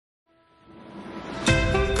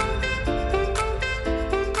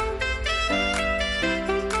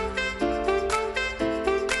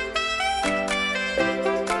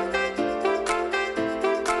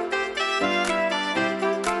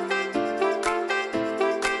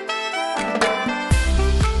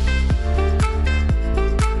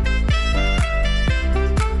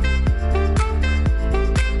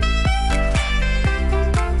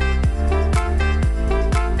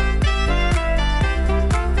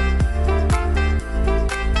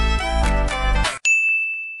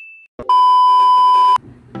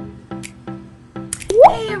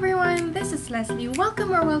Leslie.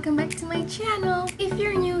 Welcome back to my channel. If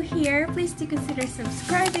you're new here, please do consider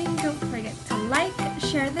subscribing. Don't forget to like,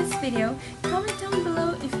 share this video, comment down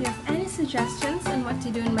below if you have any suggestions on what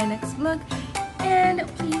to do in my next vlog, and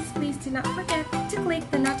please do not forget to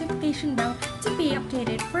click the notification bell to be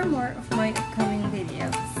updated for more of my upcoming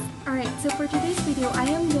videos. Alright, so for today's video, I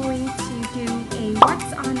am going to do a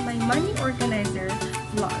What's on My Money Organizer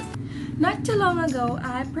vlog. Not too long ago,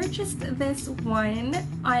 I purchased this one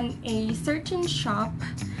on a certain shop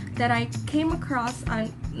that I came across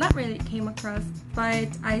on, not really came across, but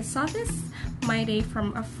I saw this my day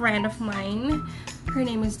from a friend of mine. Her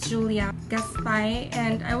name is Julia Bais,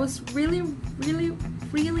 and I was really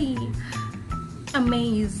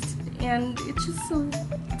amazed, and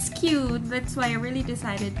it's cute. That's why I really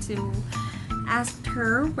decided to ask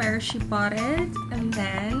her where she bought it, and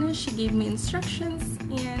then she gave me instructions,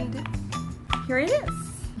 and here it is.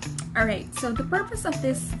 Alright, so the purpose of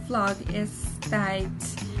this vlog is that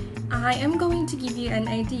I am going to give you an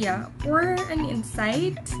idea or an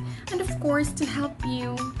insight, and of course to help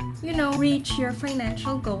you, reach your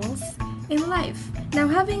financial goals in life. Now,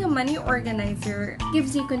 having a money organizer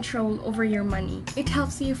gives you control over your money. It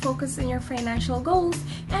helps you focus on your financial goals,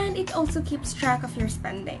 and it also keeps track of your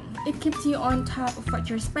spending. It keeps you on top of what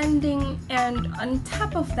you're spending, and on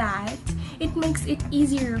top of that, it makes it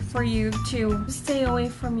easier for you to stay away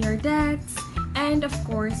from your debts and of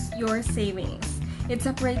course your savings. It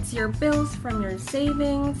separates your bills from your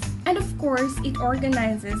savings, and of course it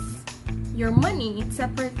organizes your money. It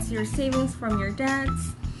separates your savings from your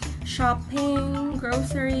debts, shopping,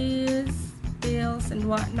 groceries, bills, and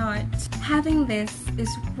whatnot. Having this is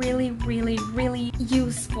really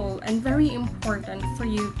useful and very important for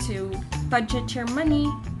you to budget your money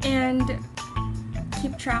and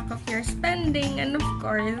keep track of your spending, and of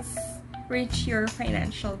course reach your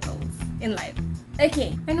financial goals in life.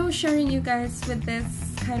 Okay, I know sharing you guys with this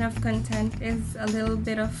kind of content is a little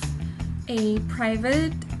bit of a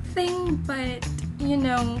private thing, but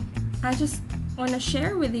I just want to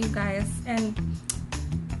share with you guys and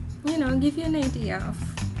give you an idea of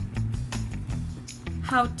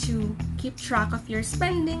how to keep track of your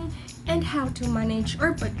spending and how to manage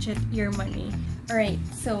or budget your money. Alright,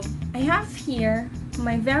 so I have here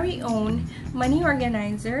my very own money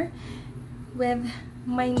organizer with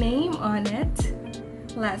my name on it,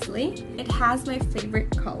 Leslie. It has my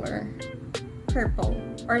favorite color, purple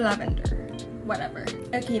or lavender, whatever.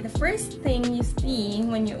 Okay, the first thing you see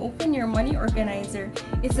when you open your money organizer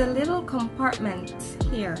is a little compartment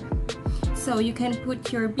here. So you can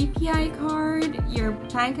put your BPI card, your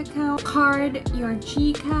bank account card, your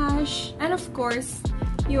GCash, and of course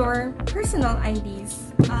your personal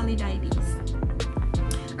IDs, valid IDs.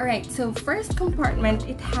 Alright, so first compartment,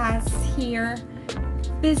 it has here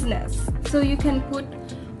business. So you can put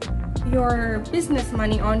your business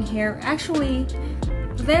money on here. Actually,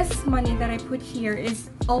 this money that I put here is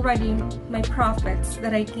already my profits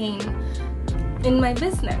that I gain in my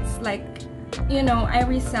business. Like, I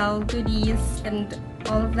resell goodies and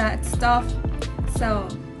all of that stuff. So,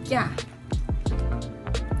 yeah.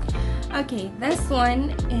 Okay, this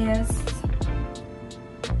one is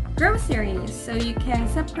groceries. So you can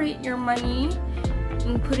separate your money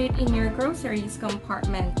and put it in your groceries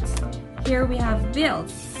compartment. Here we have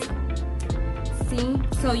bills. See?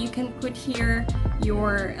 So you can put here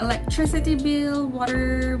your electricity bill,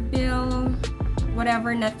 water bill,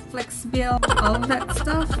 whatever, Netflix bill, all of that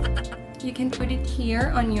stuff. You can put it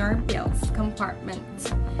here on your bills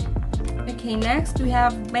compartment. Okay, next we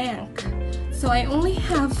have bank. So I only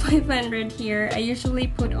have 500 here. I usually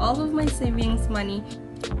put all of my savings money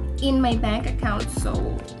in my bank account,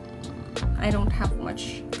 so I don't have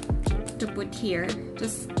much to put here,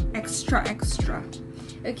 just extra.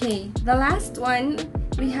 Okay, the last one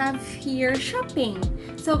we have here, shopping.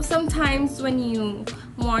 So sometimes when you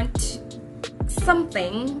want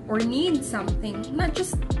something or need something, not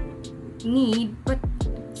just need, but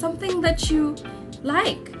something that you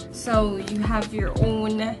like, so you have your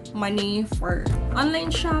own money for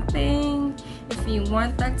online shopping if you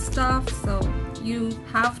want that stuff. So you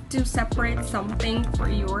have to separate something for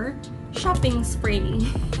your shopping spree.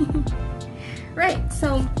 Right,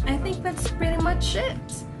 so I think that's pretty much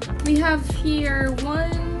it. We have here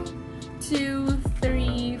 1, 2,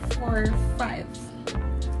 3, 4, 5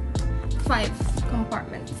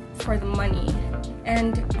 compartments for the money,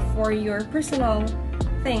 and for your personal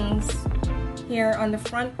things here on the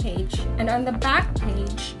front page, and on the back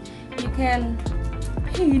page you can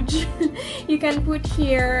put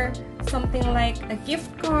here something like a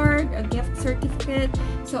gift card, a gift certificate.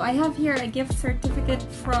 So I have here a gift certificate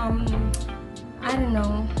from, I don't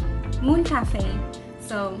know, Moon Cafe.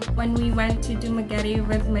 So when we went to Bgry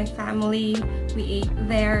with my family, we ate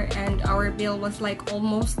there and our bill was like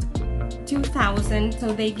almost 2,000.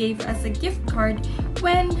 So they gave us a gift card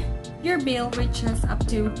when your bill reaches up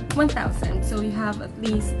to 1,000. So you have at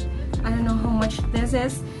least, I don't know how much this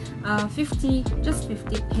is, 50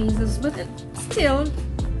 pesos, but still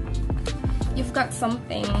you've got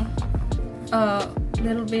something, a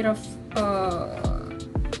little bit of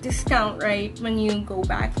discount, right? When you go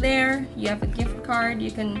back there, you have a gift card you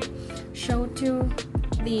can show to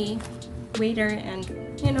the waiter and,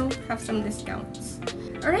 you know, have some discounts.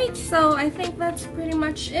 Alright, so I think that's pretty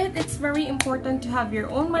much it. It's very important to have your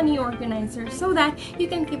own money organizer so that you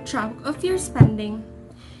can keep track of your spending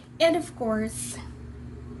and, of course,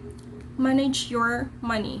 manage your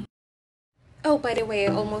money. Oh, by the way,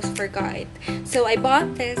 I almost forgot. So I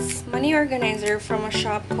bought this money organizer from a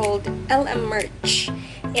shop called LM Merch,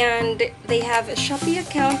 and they have a Shopee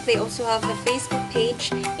account. They also have a Facebook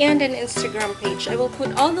page and an Instagram page. I will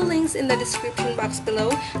put all the links in the description box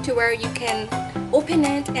below to where you can open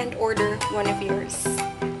it and order one of yours.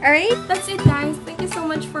 Alright, that's it guys. Thank you so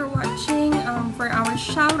much for watching. For our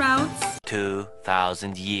shout outs.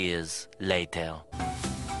 2,000 years later.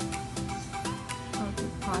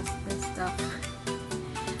 This stuff.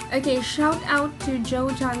 Okay, shout out to Joe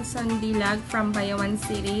Johnson Dilag from Bayawan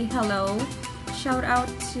City. Hello. Shout out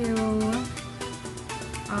to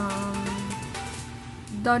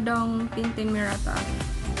Dodong Tintin Mirata,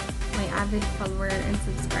 my avid follower and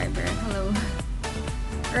subscriber. Hello.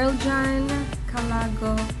 Earl John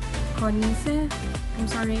Calago Conise. I'm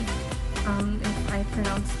sorry if I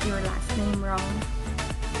pronounced your last name wrong,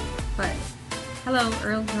 but hello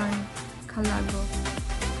Earl John Calago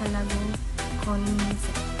Conise.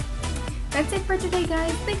 That's it for today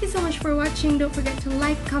guys. Thank you so much for watching. Don't forget to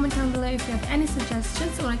like, comment down below if you have any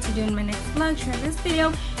suggestions on what to do in my next vlog, share this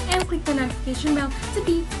video, and click the notification bell to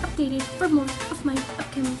be updated for more of my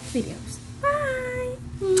upcoming videos. Bye!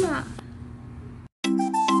 Mwah.